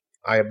like,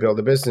 I build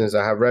a business,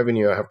 I have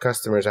revenue, I have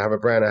customers, I have a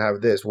brand, I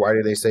have this. Why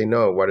do they say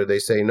no? Why do they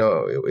say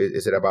no?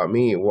 Is it about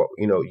me? What,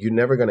 you know, you're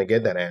never going to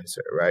get that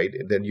answer, right?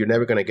 Then you're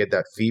never going to get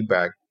that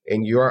feedback.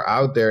 And you're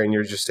out there and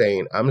you're just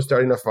saying, I'm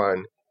starting a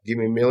fund, give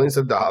me millions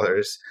of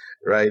dollars,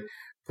 right?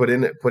 Put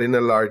in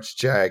a large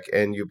check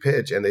and you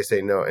pitch and they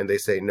say no, and they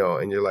say no.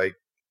 And you're like,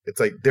 it's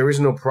like there is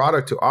no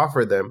product to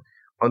offer them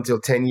until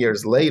 10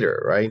 years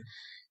later, right?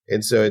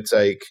 And so it's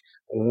like,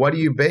 what do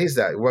you base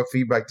that? What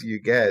feedback do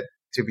you get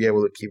to be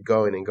able to keep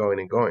going and going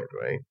and going,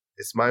 right?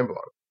 It's mind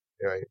blowing,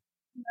 right?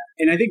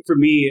 And I think for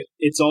me,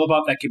 it's all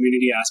about that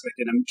community aspect.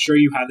 And I'm sure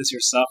you had this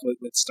yourself with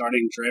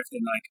starting Drift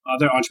and like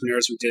other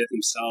entrepreneurs who did it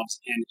themselves.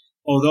 And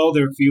although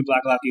there are a few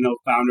Black Latino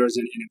founders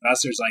and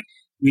investors, like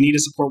we need to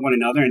support one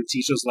another and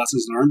teach those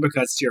lessons learned,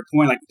 because to your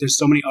point, like there's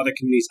so many other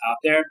communities out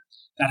there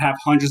that have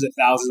hundreds of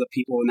thousands of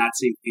people in that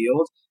same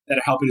field that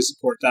are helping to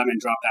support them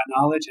and drop that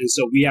knowledge. And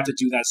so we have to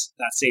do that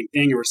same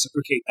thing and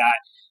reciprocate that,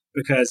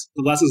 because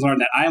the lessons learned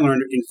that I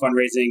learned in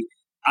fundraising,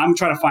 I'm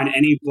trying to find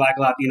any Black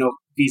Latino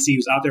VC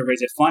who's out there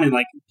raising a fund and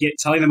like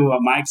telling them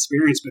about my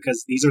experience,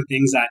 because these are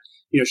things that,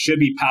 you know, should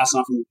be passed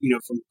on from, you know,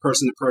 from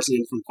person to person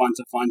and from fund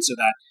to fund, so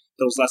that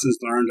those lessons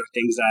learned are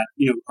things that,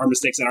 you know, are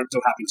mistakes that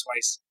don't happen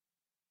twice.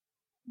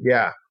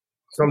 Yeah.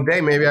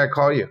 Someday maybe I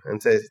call you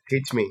and say,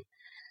 teach me.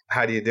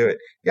 How do you do it?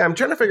 Yeah, I'm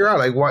trying to figure out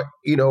like what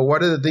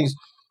are the things,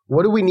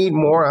 what do we need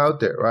more out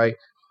there, right?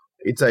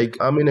 It's like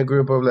I'm in a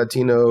group of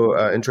Latino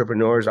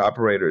entrepreneurs,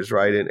 operators,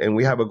 right? And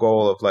we have a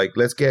goal of like,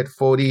 let's get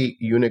 40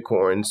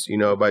 unicorns, you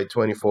know, by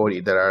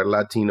 2040 that are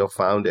Latino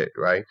founded,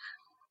 right?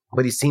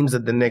 But it seems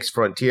that the next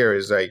frontier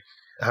is like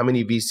how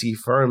many VC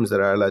firms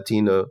that are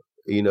Latino,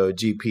 you know,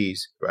 GPs,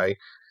 right?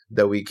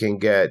 That we can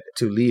get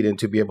to lead and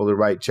to be able to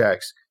write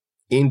checks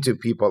into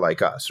people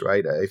like us,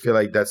 right? I feel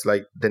like that's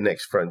like the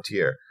next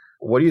frontier.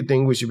 What do you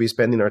think we should be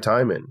spending our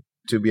time in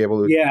to be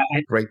able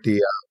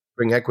to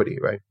bring equity,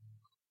 right?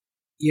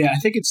 Yeah, I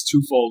think it's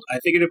twofold. I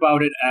think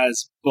about it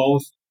as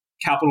both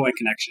capital and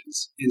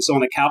connections. And so on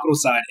the capital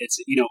side, it's,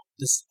 you know,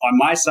 this on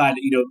my side,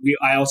 you know,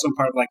 I also am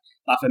part of like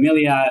La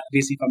Familia,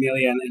 VC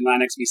Familia, and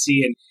Lanex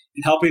VC, and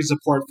helping to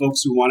support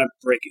folks who want to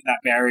break that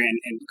barrier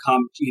and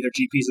become either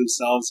GPs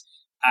themselves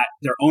at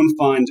their own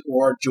fund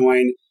or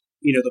join,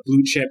 you know, the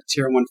blue chip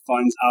tier one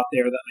funds out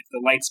there, that like the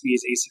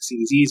Lightspeeds,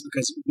 A16Zs,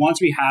 because once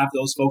we have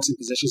those folks in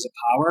positions of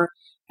power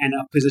and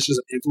positions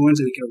of influence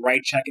and they can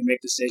write check and make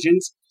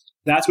decisions,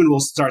 that's when we'll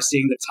start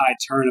seeing the tide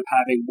turn of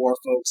having more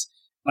folks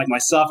like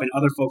myself and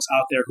other folks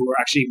out there who are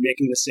actually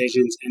making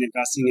decisions and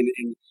investing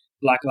in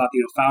Black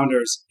Latino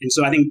founders. And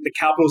so I think the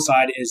capital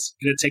side is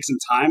going to take some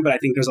time, but I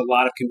think there's a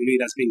lot of community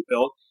that's being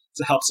built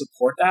to help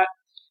support that.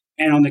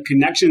 And on the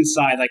connection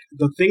side, like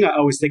the thing I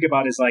always think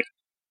about is like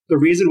the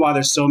reason why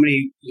there's so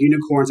many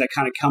unicorns that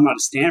kind of come out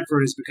of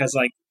Stanford is because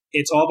like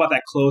it's all about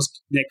that close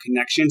knit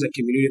connections, a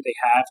community that they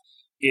have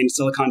in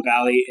Silicon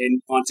Valley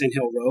and on Sand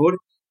Hill Road.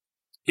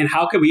 And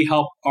how can we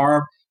help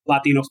our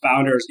Latino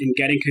founders in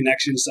getting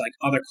connections to like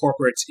other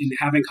corporates, in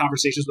having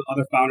conversations with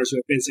other founders who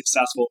have been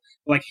successful,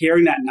 like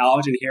hearing that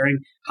knowledge and hearing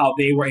how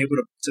they were able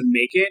to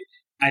make it,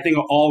 I think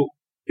are all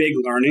big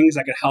learnings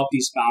that could help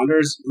these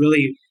founders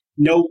really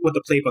know what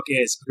the playbook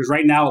is. Because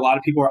right now, a lot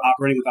of people are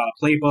operating without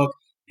a playbook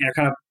and are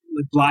kind of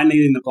blind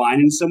leading the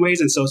blind in some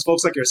ways. And so it's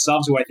folks like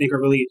yourselves who I think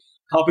are really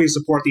helping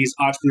support these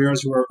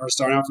entrepreneurs who are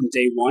starting out from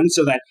day one,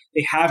 so that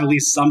they have at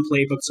least some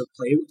playbooks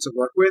to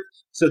work with,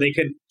 so they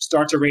could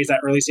start to raise that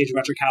early stage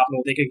venture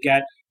capital. They could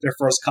get their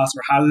first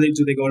customer. How do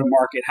they go to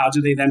market? How do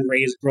they then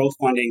raise growth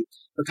funding?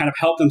 Or kind of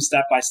help them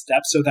step by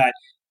step, so that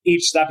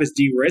each step is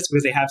de-risked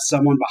because they have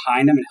someone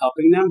behind them and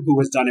helping them who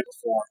has done it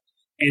before.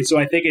 And so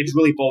I think it's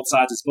really both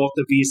sides. It's both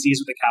the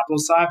VCs with the capital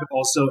side, but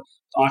also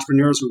the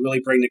entrepreneurs who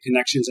really bring the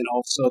connections and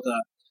also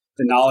the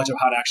knowledge of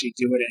how to actually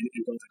do it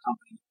and build a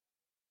company.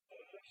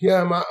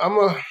 Yeah,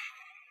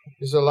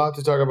 There's a lot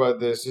to talk about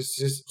this. It's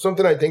just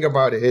something I think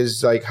about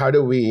is like, how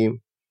do we,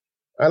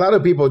 a lot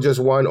of people just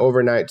want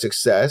overnight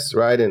success,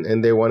 right?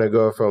 And they want to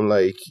go from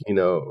like,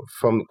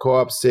 from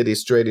co-op city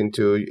straight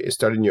into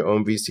starting your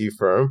own VC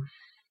firm.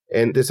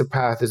 And there's a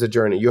path, there's a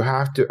journey. You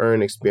have to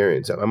earn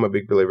experience. I'm a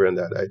big believer in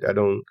that. I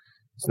don't,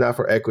 it's not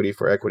for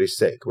equity's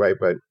sake, right?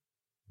 But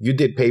you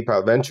did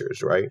PayPal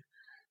Ventures, right?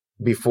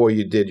 Before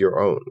you did your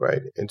own,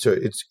 right? And so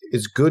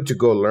it's good to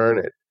go learn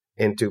it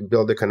and to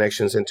build the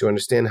connections and to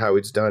understand how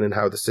it's done and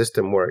how the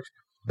system works.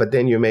 But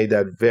then you made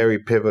that very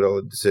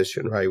pivotal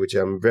decision, right? Which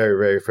I'm very,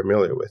 very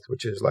familiar with,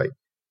 which is like,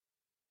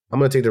 I'm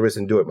going to take the risk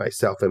and do it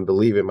myself and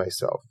believe in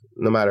myself,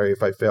 no matter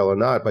if I fail or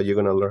not, but you're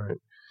going to learn.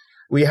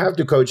 We have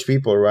to coach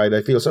people, right?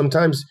 I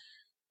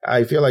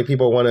feel like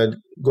people want to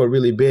go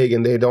really big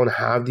and they don't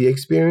have the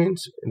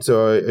experience. And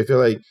so I feel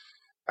like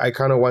I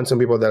kind of want some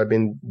people that have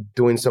been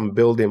doing some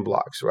building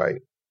blocks, right,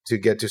 to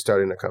get to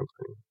starting a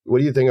company. What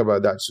do you think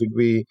about that? Should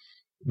we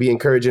be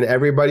encouraging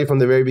everybody from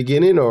the very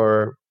beginning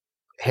or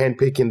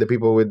handpicking the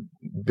people with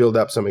build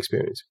up some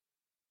experience?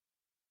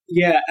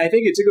 Yeah, I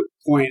think it's a good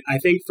point. I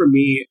think for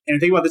me, and I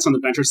think about this on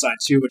the venture side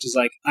too, which is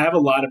like I have a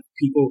lot of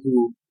people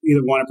who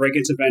either want to break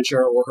into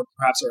venture or who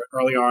perhaps are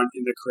early on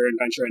in their career in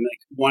venture and like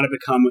want to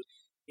become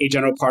a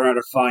general partner at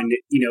a fund,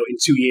 in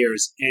 2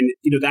 years. And,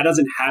 that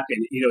doesn't happen.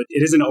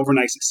 It isn't an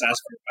overnight success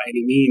by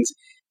any means.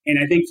 And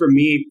I think for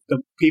me, the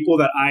people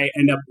that I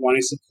end up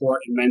wanting to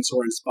support and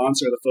mentor and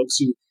sponsor are the folks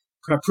who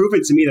have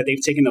proven to me that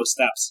they've taken those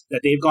steps,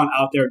 that they've gone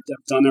out there,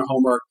 have done their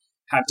homework,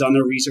 have done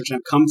their research, and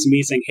have come to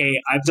me saying, hey,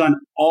 I've done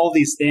all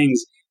these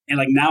things. And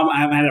like now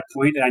I'm at a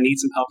point that I need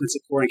some help and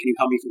support, and can you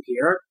help me from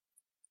here?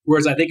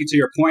 Whereas I think to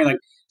your point, like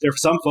there are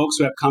some folks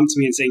who have come to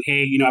me and saying,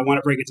 hey, I want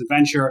to break into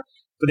venture,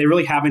 but they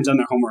really haven't done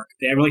their homework.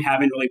 They really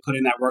haven't really put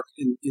in that work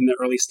in the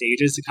early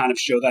stages to kind of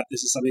show that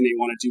this is something they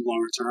want to do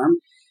longer term.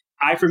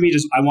 I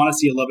want to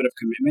see a little bit of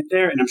commitment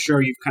there. And I'm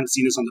sure you've kind of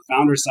seen this on the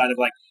founder side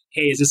of like,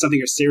 hey, is this something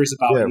you're serious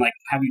about? Yeah. And like,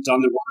 have you done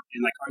the work?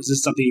 And like, is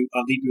this something,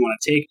 a leap you want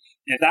to take?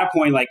 And at that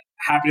point, like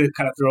happy to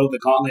kind of throw the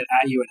gauntlet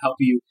at you and help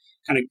you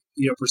kind of,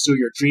 pursue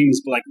your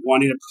dreams, but like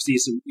wanting to see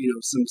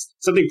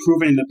something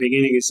proven in the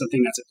beginning is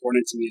something that's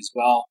important to me as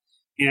well.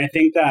 And I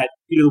think that,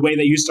 the way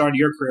that you started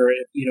your career,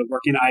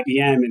 working at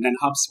IBM and then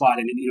HubSpot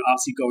and,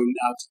 obviously going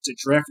out to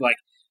Drift, like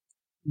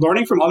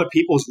learning from other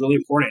people is really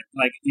important.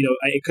 Like,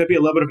 it could be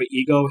a little bit of an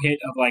ego hit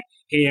of like,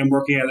 hey, I'm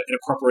working at a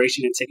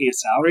corporation and taking a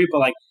salary, but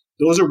like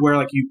those are where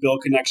like you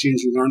build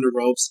connections, you learn the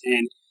ropes,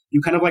 and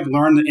you kind of like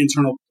learn the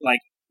internal like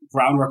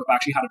groundwork of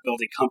actually how to build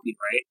a company,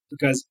 right?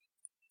 Because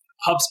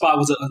HubSpot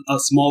was a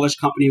smallish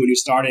company when you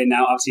started, and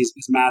now obviously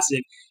it's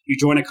massive. You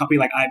join a company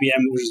like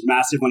IBM, which was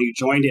massive when you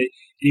joined it,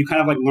 and you kind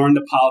of like learn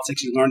the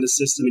politics, you learn the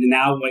system, and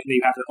now when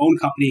you have your own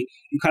company,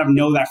 you kind of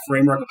know that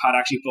framework of how to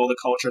actually build a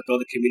culture,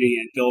 build a community,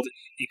 and build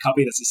a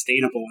company that's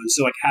sustainable. And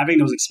so like having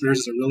those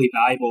experiences are really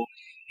valuable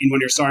in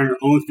when you're starting your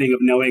own thing, of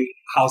knowing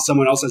how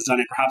someone else has done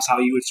it, perhaps how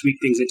you would tweak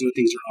things and do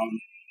things your own.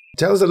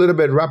 Tell us a little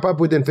bit, wrap up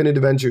with Infinity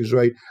Ventures,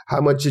 right?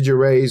 How much did you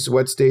raise?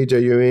 What stage are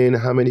you in?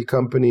 How many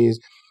companies?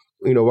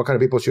 What kind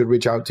of people should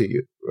reach out to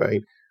you,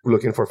 right?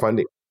 Looking for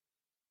funding.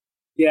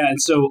 Yeah, and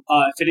so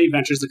Infinity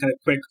Ventures is a kind of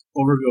quick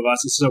overview of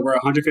us. And so we're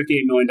a $158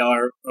 million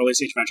early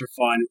stage venture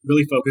fund,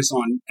 really focused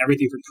on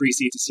everything from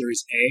pre-seed to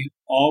Series A,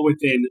 all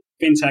within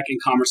fintech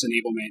and commerce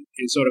enablement.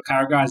 And so to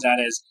categorize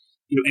that as,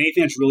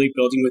 anything that's really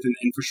building within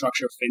the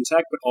infrastructure of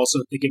fintech, but also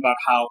thinking about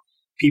how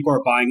people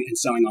are buying and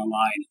selling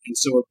online. And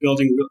so we're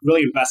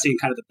really investing in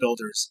kind of the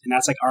builders. And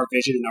that's like our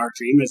vision and our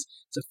dream is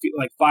to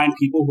find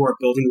people who are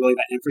building really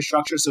that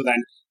infrastructure. So then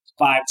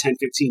 5, 10,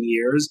 15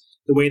 years,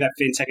 the way that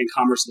fintech and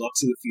commerce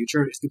looks in the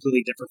future is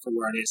completely different from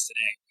where it is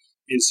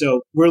today. And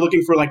so we're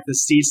looking for like the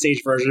seed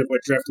stage version of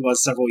what Drift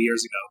was several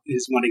years ago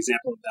is one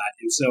example of that.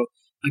 And so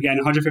again,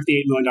 $158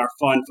 million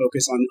fund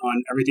focused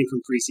on everything from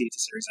pre-seed to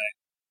Series A.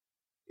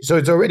 So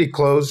it's already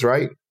closed,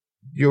 right?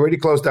 You already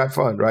closed that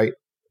fund, right?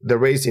 The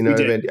raising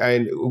event.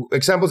 And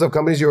examples of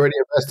companies you already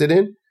invested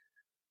in?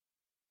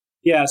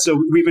 Yeah, so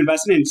we've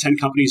invested in 10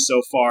 companies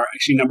so far,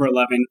 actually number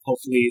 11,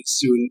 hopefully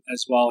soon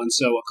as well. And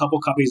so a couple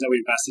companies that we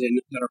invested in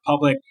that are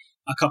public,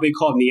 a company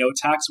called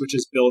NeoTax, which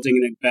is building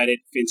an embedded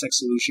fintech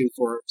solution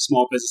for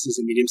small businesses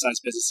and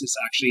medium-sized businesses to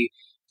actually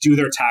do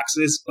their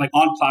taxes, like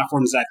on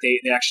platforms that they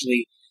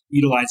actually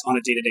utilize on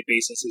a day-to-day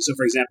basis. And so,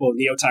 for example,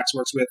 NeoTax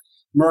works with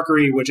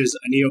Mercury, which is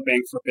a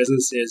neobank for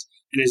businesses,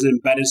 and is an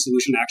embedded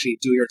solution to actually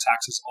do your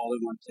taxes all in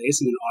one place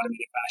in an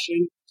automated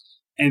fashion.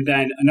 And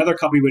then another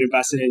company we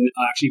invested in,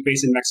 actually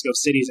based in Mexico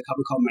City, is a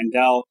company called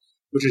Mendel,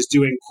 which is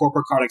doing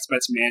corporate card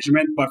expense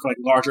management, but for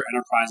like larger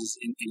enterprises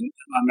in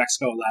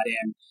Mexico and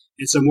LATAM.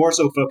 And so more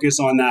so focus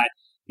on that,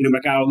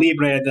 Mercado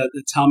Libre,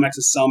 the Telmex,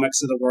 the Cellmex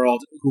of the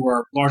world, who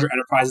are larger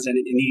enterprises and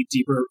need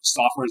deeper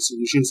software and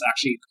solutions to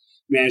actually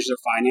manage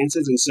their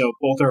finances. And so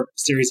both are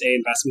Series A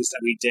investments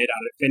that we did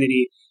out of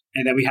Infinity.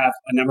 And then we have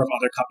a number of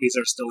other companies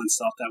that are still in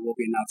stealth that we'll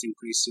be announcing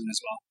pretty soon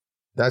as well.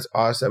 That's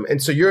awesome.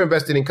 And so you're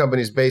investing in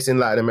companies based in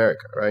Latin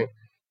America, right?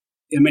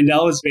 Yeah,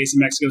 Mendel is based in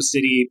Mexico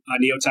City.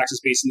 NeoTax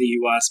is based in the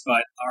U.S.,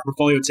 but our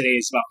portfolio today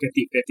is about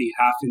 50-50,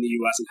 half in the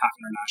U.S. and half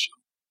international.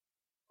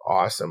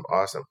 Awesome.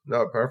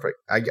 No, perfect.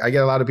 I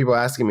get a lot of people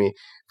asking me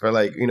for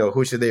like,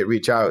 who should they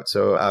reach out?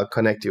 So I'll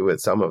connect you with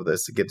some of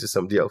this to get to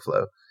some deal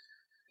flow.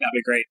 That'd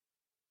be great.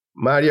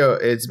 Mario,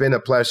 it's been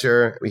a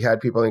pleasure. We had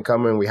people in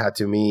common. We had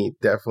to meet.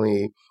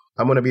 Definitely.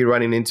 I'm going to be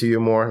running into you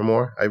more and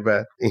more, I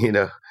bet,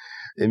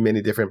 in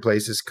many different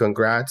places.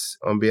 Congrats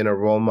on being a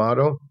role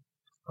model,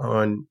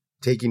 on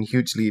taking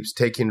huge leaps,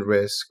 taking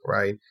risks,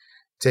 right?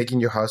 Taking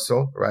your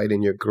hustle, right?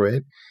 And your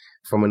grit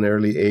from an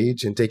early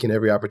age and taking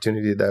every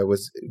opportunity that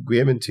was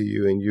given to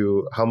you, and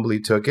you humbly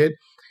took it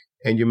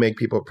and you make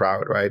people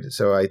proud, right?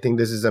 So I think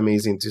this is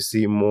amazing to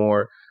see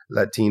more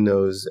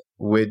Latinos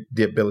with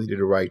the ability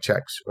to write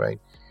checks, right?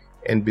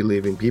 And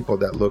believe in people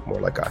that look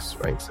more like us,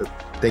 right? So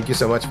thank you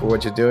so much for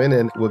what you're doing,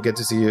 and we'll get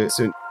to see you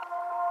soon.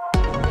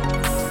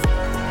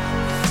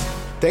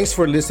 Thanks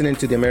for listening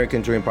to the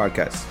American Dream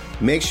Podcast.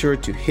 Make sure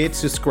to hit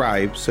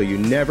subscribe so you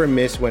never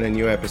miss when a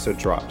new episode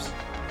drops.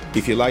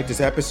 If you like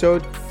this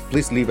episode,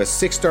 please leave a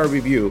 6-star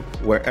review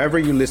wherever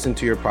you listen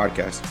to your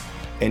podcast.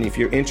 And if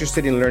you're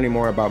interested in learning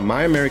more about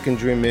my American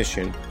Dream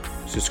mission,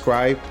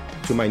 subscribe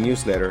to my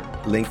newsletter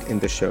linked in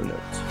the show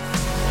notes.